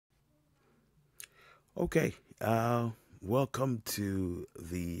Okay, welcome to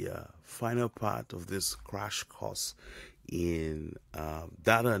the final part of this crash course in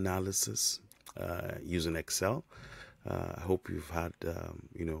data analysis using Excel. I hope you've had,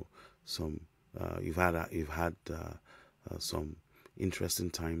 some some interesting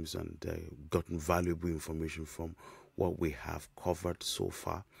times and gotten valuable information from what we have covered so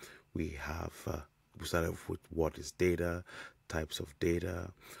far. We started with what is data, types of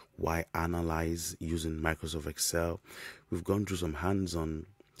data, why analyze using Microsoft Excel. We've gone through some hands-on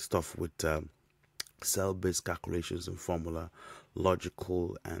stuff with cell-based calculations and formula,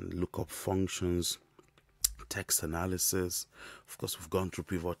 logical and lookup functions, text analysis. Of course, we've gone through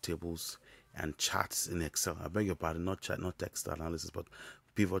pivot tables and charts in Excel. I beg your pardon, not text analysis, but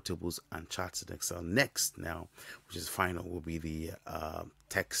pivot tables and charts in Excel. Next, now, which is final, will be the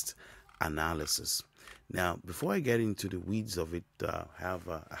text analysis. Now, before I get into the weeds of it, I have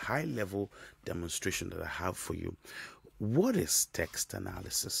a high-level demonstration that I have for you. What is text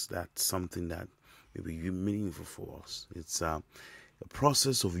analysis? That's something that may be meaningful for us. It's a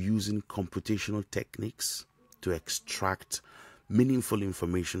process of using computational techniques to extract meaningful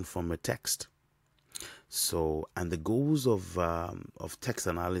information from a text. So, and the goals of text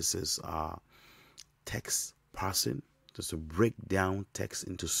analysis are text parsing, just to break down text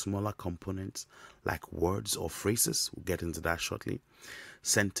into smaller components like words or phrases. We'll get into that shortly.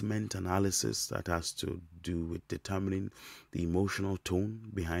 Sentiment analysis, that has to do with determining the emotional tone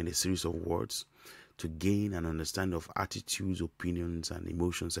behind a series of words to gain an understanding of attitudes, opinions, and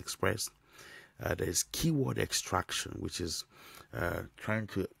emotions expressed. There's keyword extraction, which is trying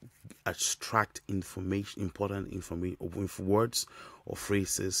to extract information, important information, words or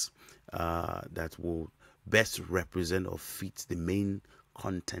phrases that will best represent or fit the main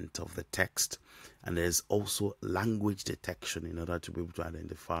content of the text. And there's also language detection in order to be able to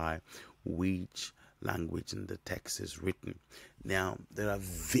identify which language in the text is written. Now, there are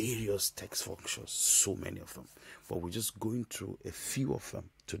various text functions, so many of them, but we're just going through a few of them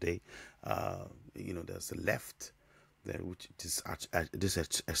today. There's the left there, which this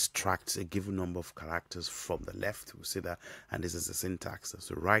extracts a given number of characters from the left. We see that, and this is the syntax. There's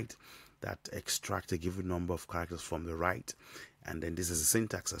the right that extracts a given number of characters from the right, and then this is the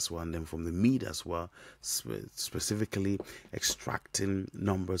syntax as well, and then from the mid as well, specifically extracting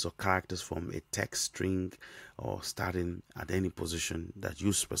numbers or characters from a text string or starting at any position that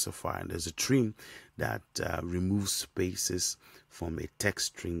you specify. And there's a trim that removes spaces from a text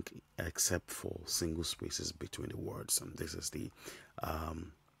string except for single spaces between the words, and this is the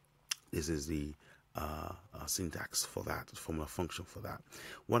syntax for that, formula function for that.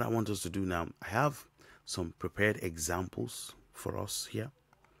 What I want us to do now, I have some prepared examples for us here.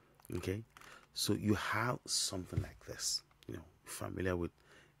 Okay, so you have something like this, familiar with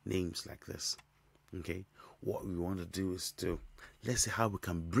names like this. Okay, what we want to do is to, let's see how we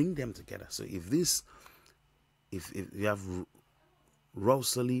can bring them together. So if you have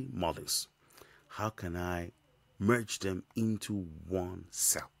Rosalie Mullins, how can I merge them into one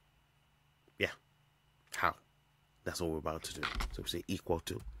cell? Yeah, how? That's what we're about to do. So we say equal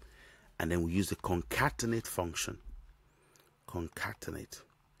to, and then we use the concatenate function. Concatenate.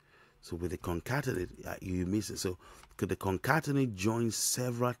 So with the concatenate, you miss it. So could the concatenate join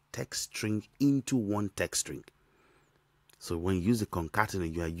several text strings into one text string? So when you use the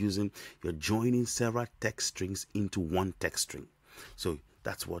concatenate, you're joining several text strings into one text string. So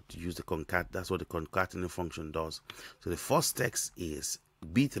that's what you use that's what the concatenate function does. So the first text is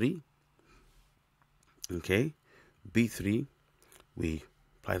B3. Okay, B3, we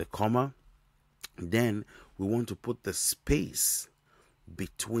apply the comma. Then we want to put the space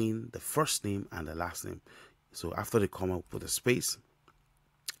between the first name and the last name. So after the comma, we put a space,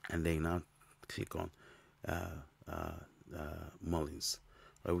 and then now click on Mullins,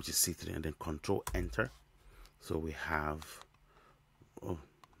 right, which is C3, and then Control Enter. So we have,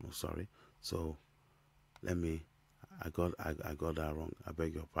 So I got that wrong. I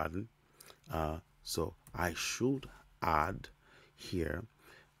beg your pardon. So I should add here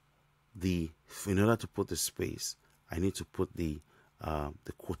in order to put the space, I need to put the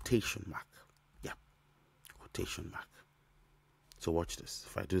quotation mark. Yeah, quotation mark. So watch this.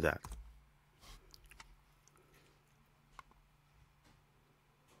 If I do that,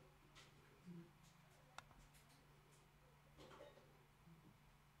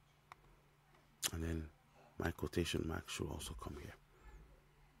 and then my quotation mark should also come here.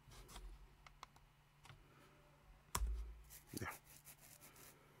 Yeah.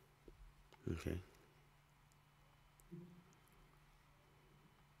 Okay.